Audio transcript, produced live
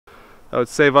That would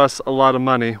save us a lot of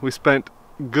money. We spent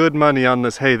good money on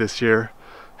this hay this year.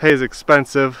 Hay is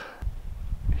expensive.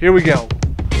 Here we go.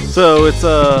 So it's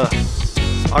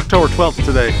October 12th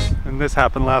today, and this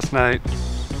happened last night.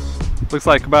 Looks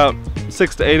like about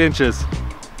 6 to 8 inches.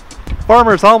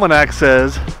 Farmer's Almanac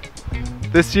says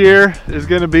this year is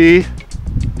going to be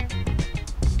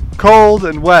cold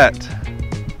and wet.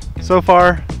 So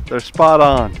far, they're spot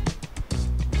on.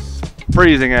 It's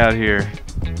freezing out here.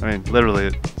 I mean, literally,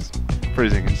 it's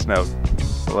freezing and snow.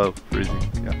 Below freezing,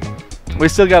 yeah. We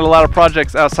still got a lot of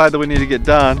projects outside that we need to get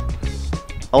done.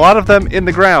 A lot of them in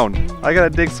the ground. I gotta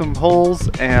dig some holes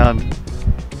and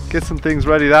get some things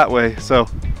ready that way. So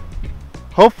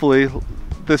hopefully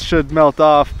this should melt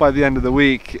off by the end of the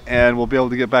week and we'll be able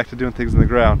to get back to doing things in the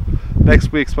ground.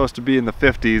 Next week's supposed to be in the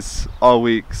 50s all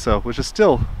week, so which is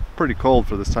still pretty cold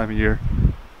for this time of year.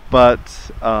 But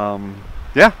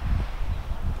yeah,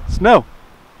 snow.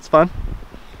 It's fun.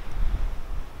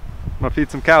 I'm gonna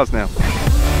feed some cows now.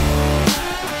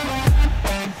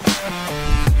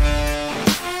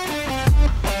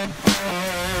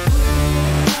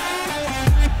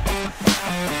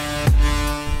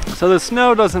 So the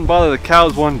snow doesn't bother the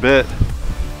cows one bit.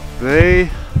 They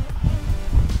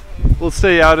will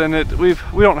stay out in it. We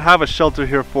don't have a shelter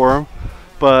here for them,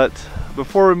 but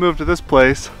before we moved to this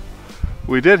place,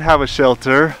 we did have a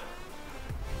shelter,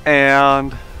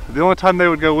 and the only time they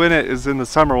would go in it is in the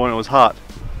summer when it was hot.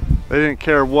 They didn't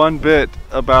care one bit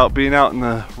about being out in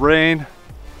the rain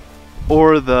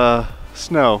or the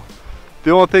snow.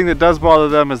 The only thing that does bother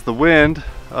them is the wind.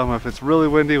 If it's really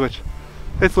windy, which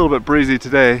it's a little bit breezy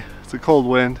today. It's a cold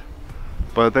wind,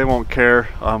 but they won't care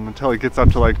until it gets up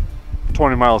to like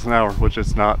 20 miles an hour, which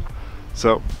it's not.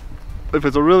 So if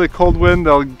it's a really cold wind,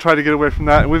 they'll try to get away from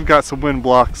that. And we've got some wind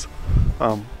blocks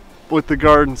with the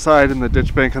garden side and the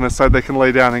ditch bank on this side. They can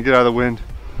lay down and get out of the wind.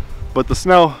 But the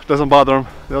snow doesn't bother them.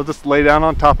 They'll just lay down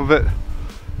on top of it,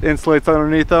 insulates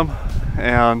underneath them,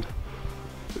 and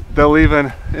they'll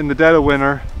even, in the dead of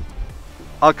winter,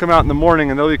 I'll come out in the morning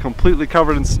and they'll be completely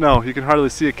covered in snow. You can hardly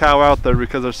see a cow out there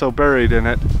because they're so buried in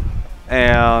it,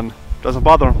 and it doesn't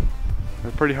bother them.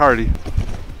 They're pretty hardy.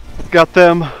 Got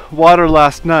them water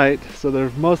last night, so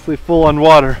they're mostly full on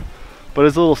water, but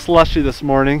it's a little slushy this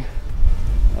morning.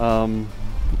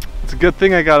 It's a good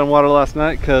thing I got them water last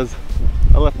night because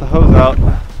I left the hose out.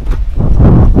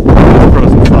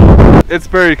 It's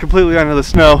buried completely under the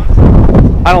snow.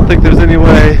 I don't think there's any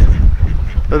way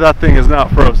that that thing is not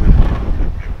frozen.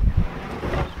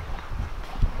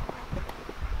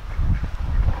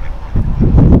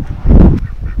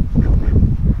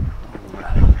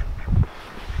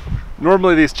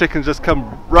 Normally these chickens just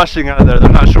come rushing out of there. They're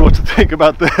not sure what to think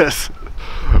about this.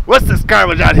 What's this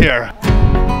garbage out here?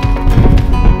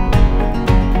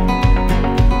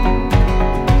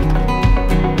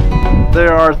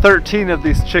 There are 13 of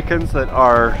these chickens that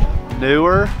are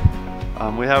newer.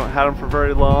 We haven't had them for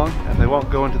very long, and they won't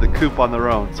go into the coop on their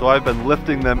own. So I've been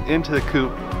lifting them into the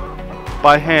coop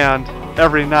by hand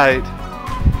every night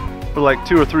for like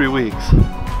 2 or 3 weeks.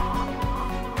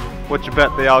 What you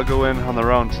bet they all go in on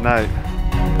their own tonight.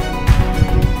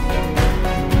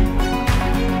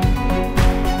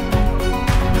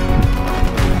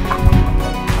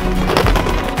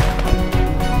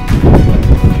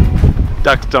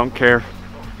 Ducks don't care.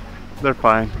 They're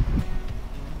fine.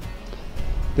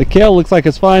 The kale looks like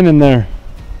it's fine in there.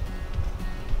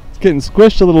 It's getting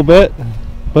squished a little bit,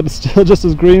 but it's still just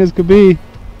as green as could be.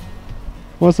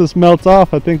 Once this melts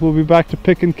off, I think we'll be back to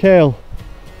picking kale.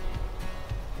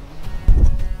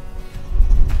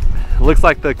 It looks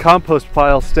like the compost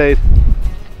pile stayed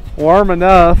warm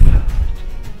enough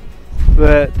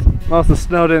that most of the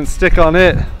snow didn't stick on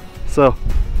it. So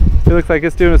it looks like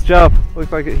it's doing its job.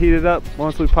 Looks like it heated up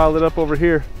once we piled it up over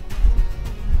here.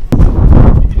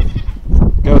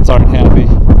 Goats aren't happy.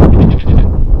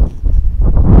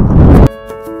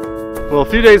 Well, a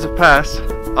few days have passed.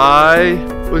 I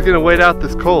was gonna wait out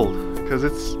this cold because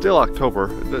it's still October.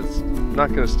 It's not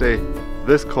gonna stay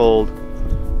this cold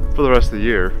for the rest of the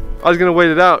year. I was gonna wait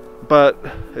it out, but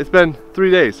it's been 3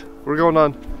 days. We're going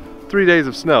on 3 days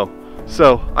of snow.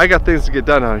 So I got things to get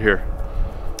done out here.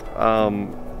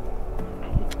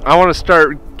 I want to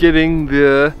start getting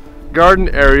the garden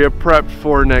area prepped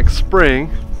for next spring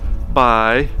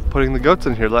by putting the goats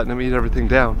in here, letting them eat everything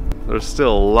down. There's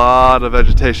still a lot of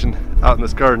vegetation out in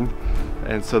this garden,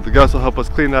 and so the goats will help us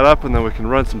clean that up, and then we can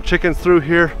run some chickens through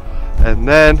here, and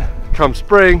then come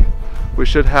spring we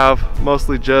should have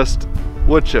mostly just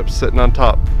wood chips sitting on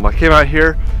top. I came out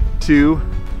here to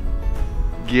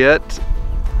get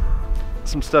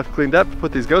some stuff cleaned up to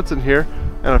put these goats in here,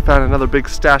 and I found another big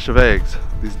stash of eggs.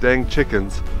 These dang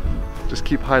chickens just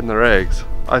keep hiding their eggs.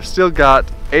 I've still got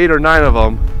 8 or 9 of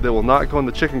them that will not go in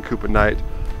the chicken coop at night.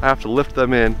 I have to lift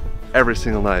them in every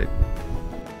single night.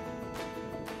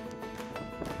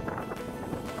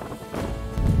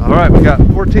 All right, we got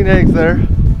 14 eggs there.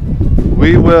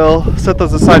 We will set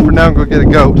those aside for now and go get a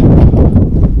goat.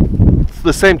 It's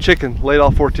the same chicken, laid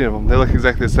all 14 of them. They look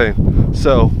exactly the same.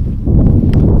 So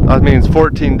that means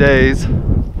 14 days,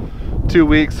 2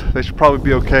 weeks. They should probably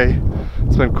be okay.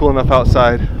 It's been cool enough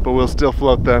outside, but we'll still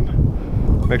float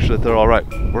them. Make sure that they're all right.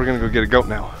 We're gonna go get a goat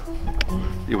now.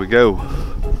 Here we go.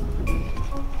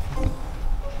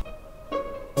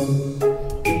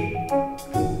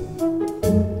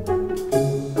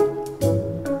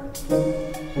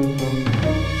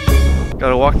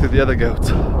 Gotta walk through the other goats.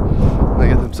 They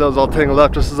get themselves all tangled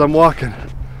up just as I'm walking.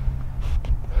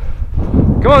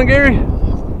 Come on, Gary.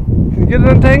 Can you get it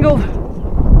untangled?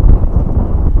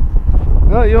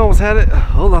 Oh, you almost had it.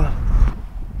 Hold on. All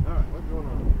right, what's going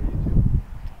on?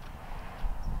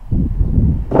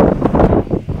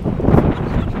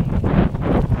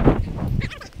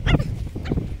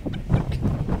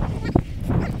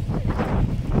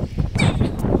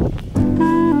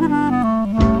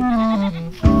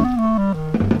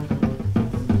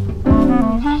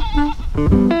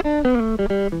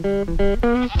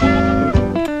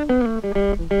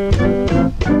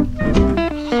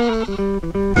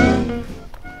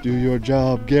 Do your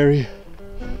job, Gary.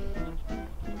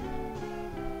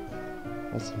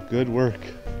 That's some good work.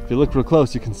 If you look real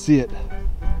close, you can see it.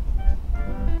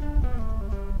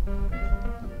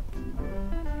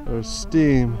 There's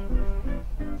steam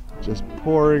just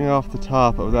pouring off the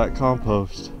top of that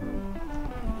compost.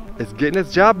 It's getting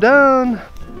its job done.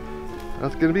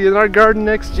 That's gonna be in our garden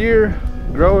next year,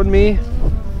 growing me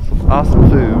some awesome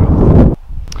food.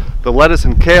 The lettuce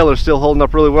and kale are still holding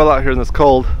up really well out here in this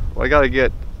cold. Well, I gotta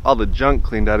get all the junk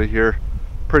cleaned out of here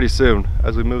pretty soon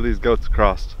as we move these goats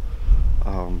across.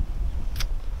 In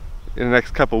the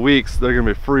next couple weeks, they're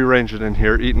gonna be free ranging in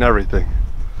here, eating everything.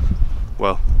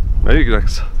 Well, maybe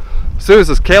next, as soon as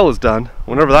this kale is done,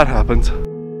 whenever that happens.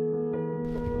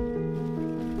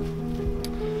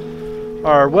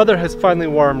 Our weather has finally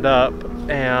warmed up,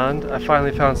 and I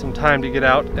finally found some time to get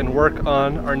out and work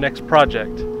on our next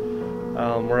project.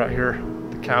 We're out here,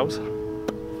 the cows,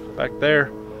 back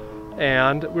there,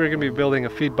 and we're going to be building a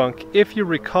feed bunk. If you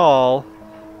recall,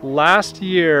 last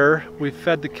year we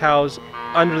fed the cows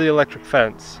under the electric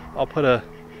fence. I'll put a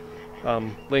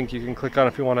link you can click on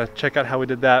if you want to check out how we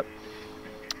did that.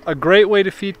 A great way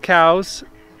to feed cows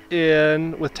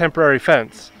with temporary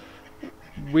fence.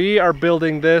 We are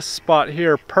building this spot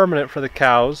here permanent for the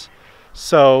cows,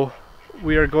 so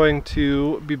we are going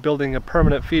to be building a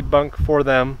permanent feed bunk for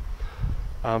them,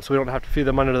 so we don't have to feed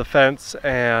them under the fence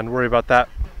and worry about that.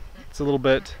 It's a little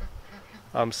bit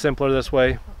simpler this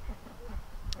way,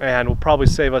 and will probably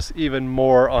save us even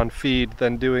more on feed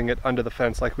than doing it under the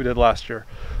fence like we did last year.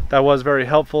 That was very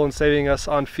helpful in saving us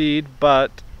on feed,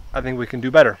 but I think we can do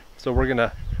better. So we're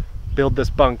gonna build this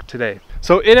bunk today.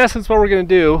 So in essence, what we're gonna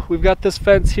do, we've got this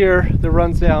fence here that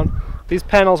runs down. These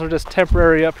panels are just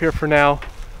temporary up here for now.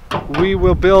 We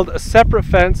will build a separate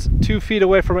fence 2 feet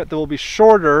away from it that will be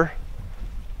shorter,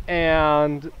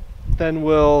 and then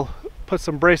we'll put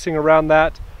some bracing around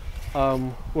that.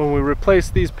 When we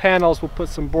replace these panels, we'll put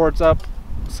some boards up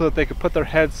so that they can put their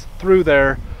heads through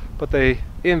there, but they,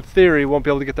 in theory, won't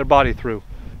be able to get their body through.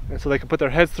 And so they can put their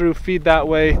heads through, feed that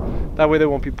way. That way they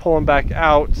won't be pulling back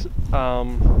out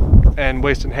and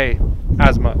wasting hay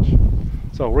as much.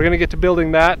 So we're gonna get to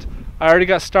building that. I already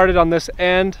got started on this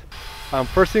end.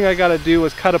 First thing I gotta do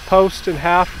is cut a post in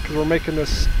half, because we're making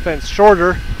this fence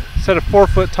shorter. Instead of 4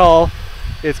 foot tall,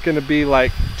 it's gonna be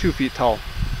like 2 feet tall.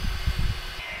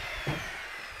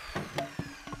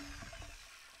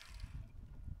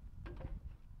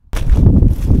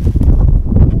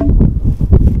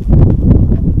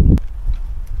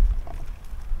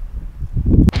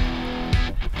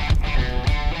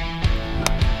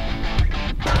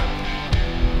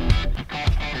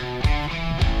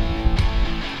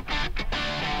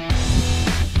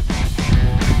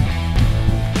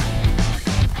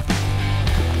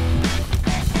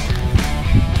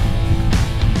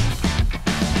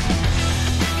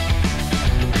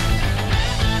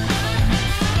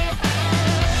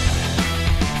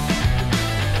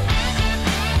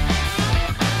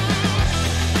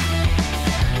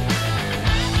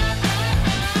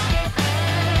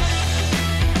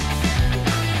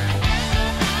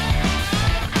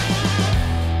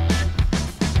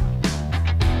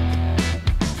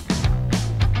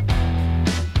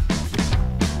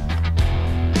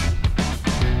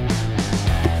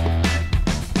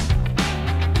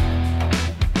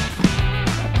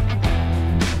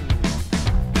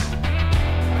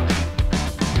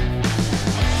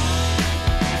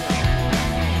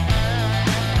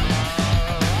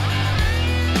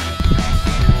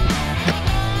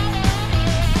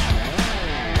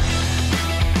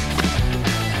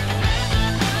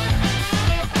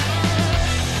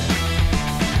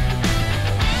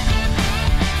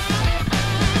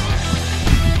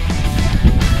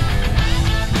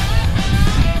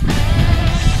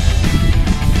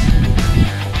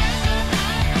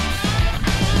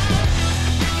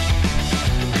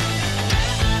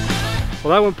 Well,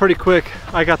 that went pretty quick.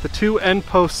 I got the 2 end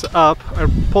posts up. I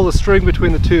pulled a string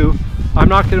between the 2. I'm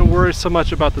not going to worry so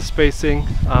much about the spacing.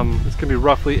 It's going to be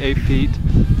roughly 8 feet.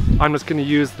 I'm just going to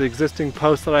use the existing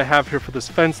posts that I have here for this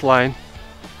fence line.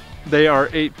 They are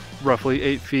roughly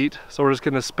 8 feet, so we're just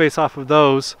going to space off of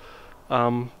those.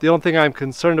 The only thing I'm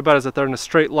concerned about is that they're in a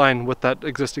straight line with that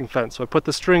existing fence. So I put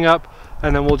the string up,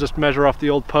 and then we'll just measure off the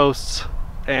old posts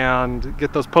and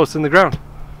get those posts in the ground.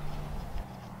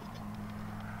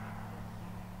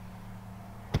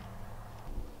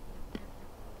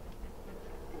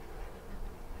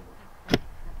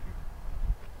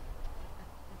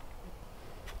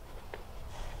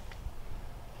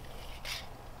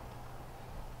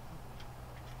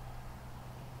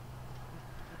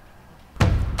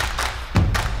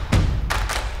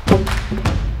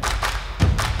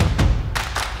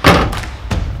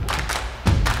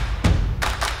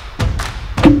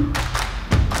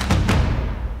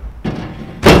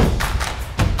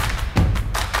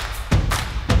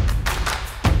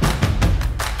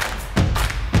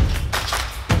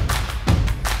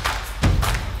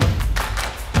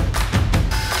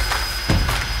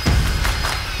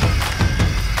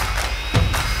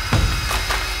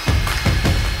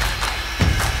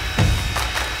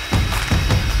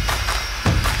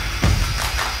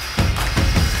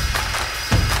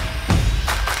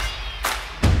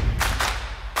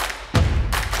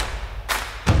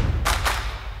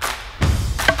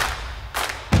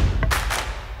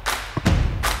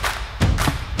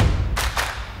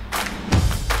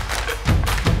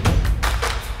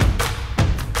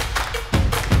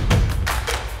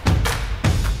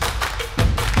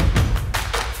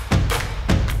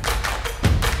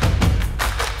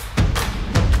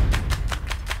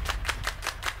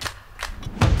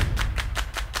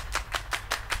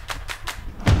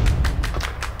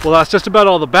 Well, that's just about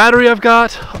all the battery I've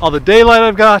got, all the daylight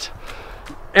I've got,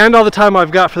 and all the time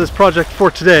I've got for this project for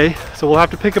today. So we'll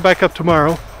have to pick it back up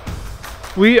tomorrow.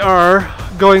 We are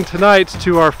going tonight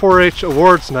to our 4-H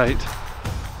awards night.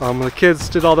 The kids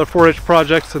did all their 4-H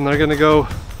projects and they're gonna go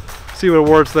see what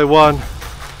awards they won.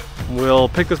 We'll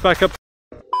pick this back up.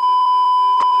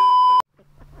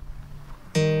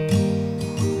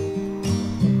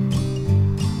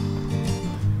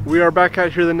 We are back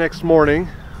out here the next morning.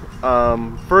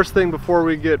 First thing before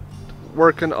we get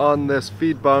working on this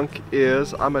feed bunk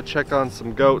is I'm gonna check on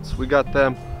some goats. We got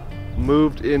them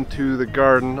moved into the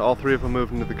garden, all 3 of them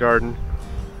moved into the garden,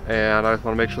 and I just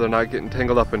want to make sure they're not getting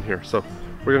tangled up in here. So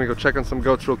we're gonna go check on some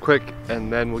goats real quick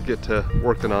and then we'll get to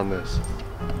working on this.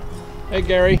 Hey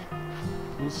Gary,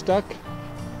 you stuck?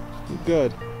 You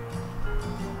good?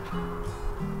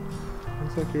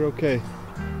 Looks like you're okay.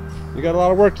 You got a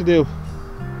lot of work to do.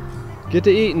 Get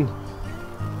to eating.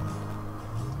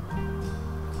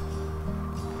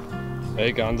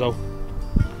 Hey Gonzo.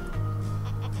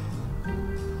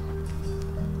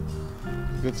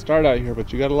 Good start out here,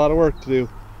 but you got a lot of work to do.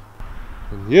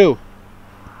 And you,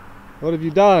 what have you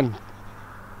done?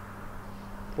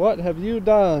 What have you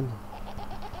done?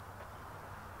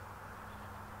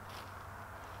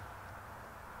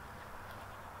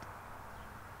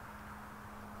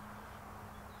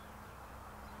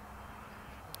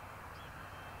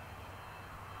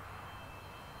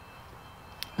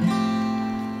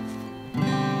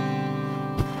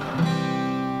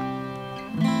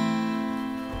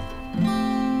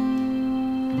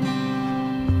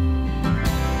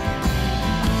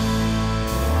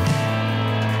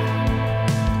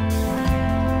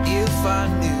 If I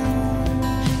knew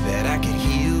that I could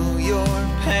heal your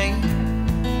pain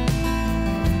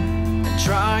and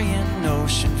dry an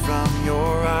ocean from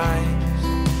your eyes,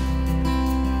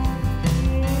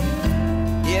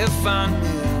 if I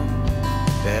knew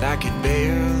that I could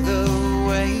bear the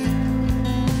weight,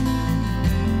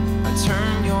 I'd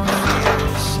turn your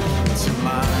fears into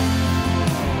mine.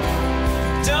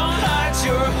 Don't hide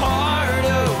your heart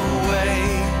away.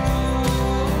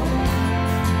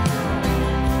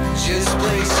 Just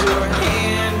place your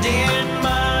hand in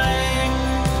mine.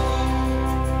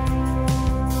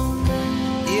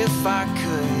 If I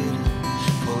could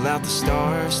pull out the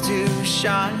stars to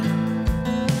shine,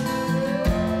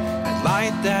 I'd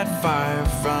light that fire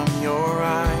from your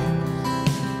eyes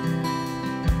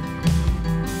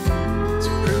to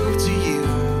prove to you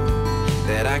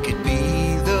that I could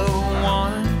be the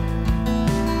one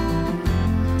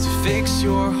to fix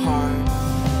your heart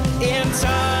in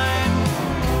time.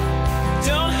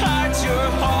 Don't hide your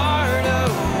heart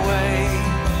away.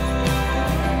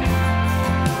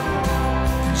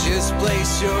 Just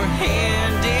place your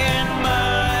hand in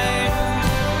mine.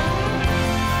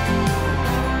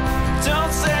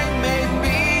 Don't say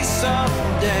maybe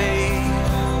someday.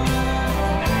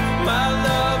 My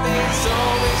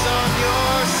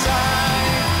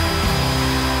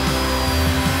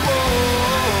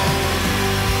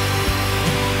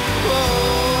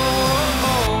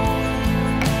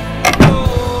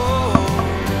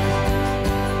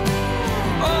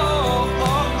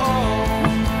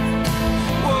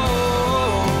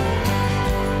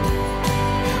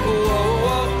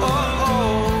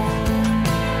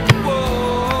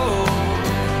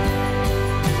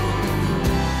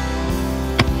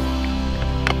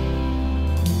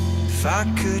I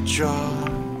could draw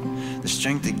the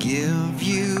strength to give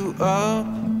you up,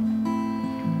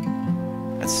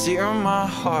 I'd sear my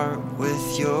heart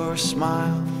with your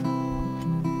smile,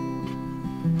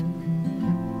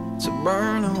 to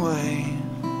burn away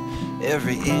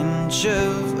every inch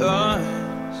of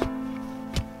us.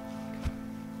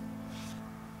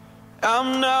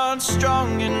 I'm not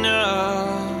strong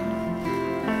enough,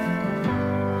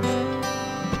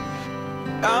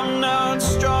 I'm not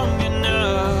strong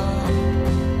enough.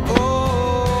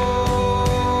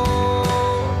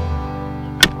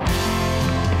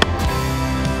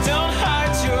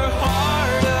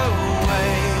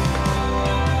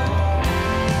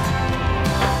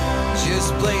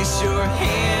 Place your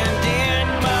hand in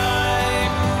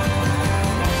mine.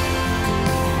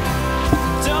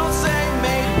 Don't say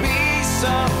maybe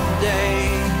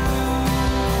someday.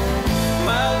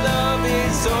 My love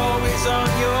is always on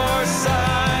your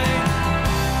side.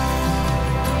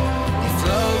 If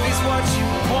love is what you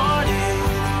wanted,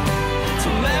 so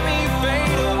let me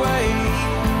fade away.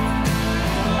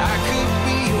 I could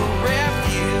be your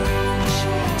refuge.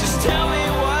 Just tell me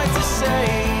what to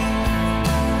say.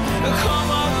 Come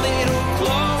a little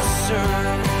closer,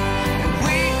 and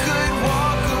we could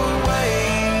walk away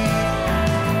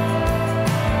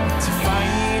to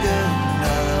fight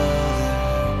another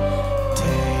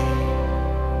day.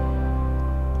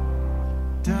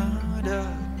 Da, da,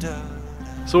 da.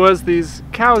 So as these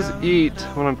cows eat,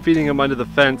 when I'm feeding them under the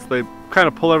fence, they kind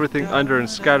of pull everything under and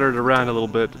scatter it around a little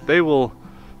bit. They will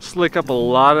slick up a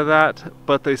lot of that,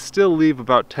 but they still leave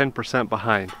about 10%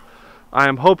 behind. I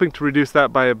am hoping to reduce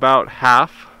that by about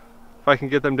half. If I can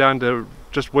get them down to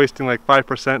just wasting like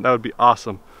 5%, that would be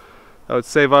awesome. That would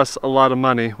save us a lot of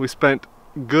money. We spent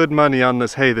good money on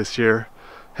this hay this year.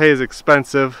 Hay is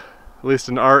expensive, at least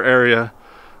in our area.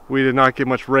 We did not get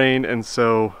much rain, and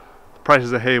so the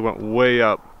prices of hay went way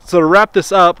up. So to wrap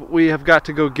this up, we have got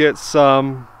to go get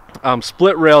some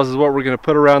split rails is what we're going to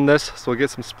put around this. So we'll get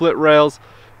some split rails.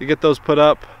 You get those put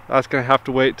up. That's going to have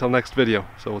to wait till next video.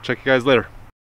 So we'll check you guys later.